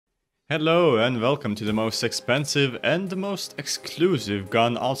Hello and welcome to the most expensive and the most exclusive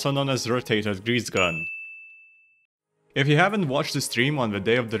gun, also known as rotated grease gun. If you haven't watched the stream on the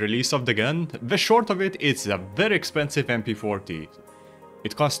day of the release of the gun, the short of it, it's a very expensive MP40.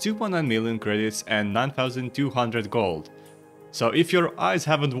 It costs 2.9 million credits and 9,200 gold. So if your eyes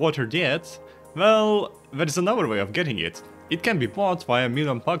haven't watered yet, well, there's another way of getting it. It can be bought via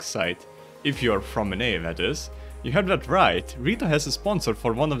Million Pug site, if you're from an A, that is. You heard that right, Rita has a sponsor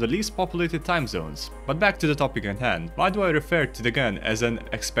for one of the least populated time zones. But back to the topic at hand, why do I refer to the gun as an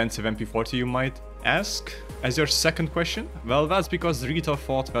expensive MP40, you might ask? As your second question? Well, that's because Rita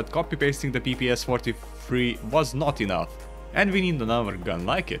thought that copy-pasting the PPS 43 was not enough, and we need another gun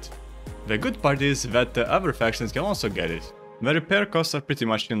like it. The good part is that the other factions can also get it. The repair costs are pretty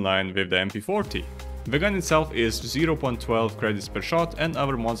much in line with the MP40. The gun itself is 0.12 credits per shot, and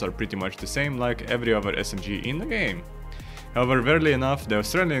other mods are pretty much the same like every other SMG in the game. However, weirdly enough, the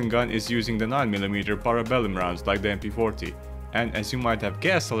Australian gun is using the 9mm parabellum rounds like the MP40, and as you might have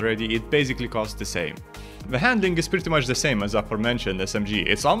guessed already, it basically costs the same. The handling is pretty much the same as aforementioned SMG.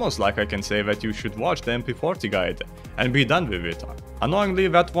 It's almost like I can say that you should watch the MP40 guide and be done with it. Annoyingly,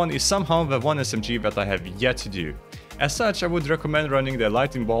 that one is somehow the one SMG that I have yet to do. As such, I would recommend running the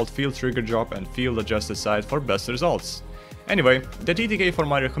lightning bolt, field trigger drop and field adjusted sight for best results. Anyway, the TTK for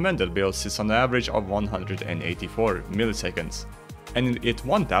my recommended build sits on an average of 184 milliseconds. And it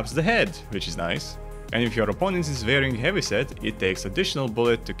one-taps the head, which is nice. And if your opponent is wearing heavyset, it takes additional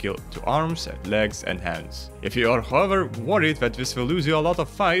bullet to kill to arms, legs and hands. If you are however worried that this will lose you a lot of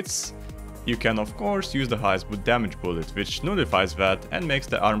fights, you can of course use the highest damage bullet, which nullifies that and makes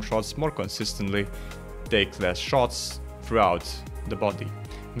the arm shots more consistently take less shots throughout the body.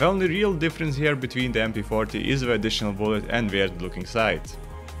 The only real difference here between the MP40 is the additional bullet and weird looking sight.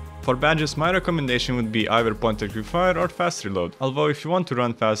 For badges, my recommendation would be either point and click fire or fast reload, although if you want to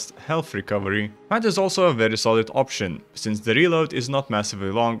run fast health recovery, that is also a very solid option, since the reload is not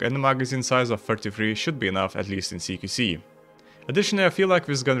massively long and the magazine size of 33 should be enough, at least in CQC. Additionally, I feel like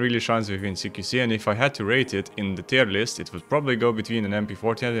this gun really shines within CQC, and if I had to rate it in the tier list, it would probably go between an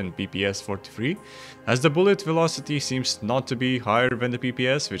MP40 and PPS 43, as the bullet velocity seems not to be higher than the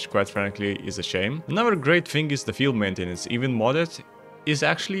PPS, which quite frankly is a shame. Another great thing is the field maintenance, even modded, is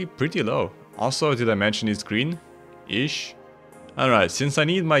actually pretty low. Also, did I mention it's green-ish? Alright, since I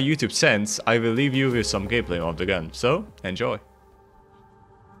need my YouTube cents, I will leave you with some gameplay of the gun, so enjoy!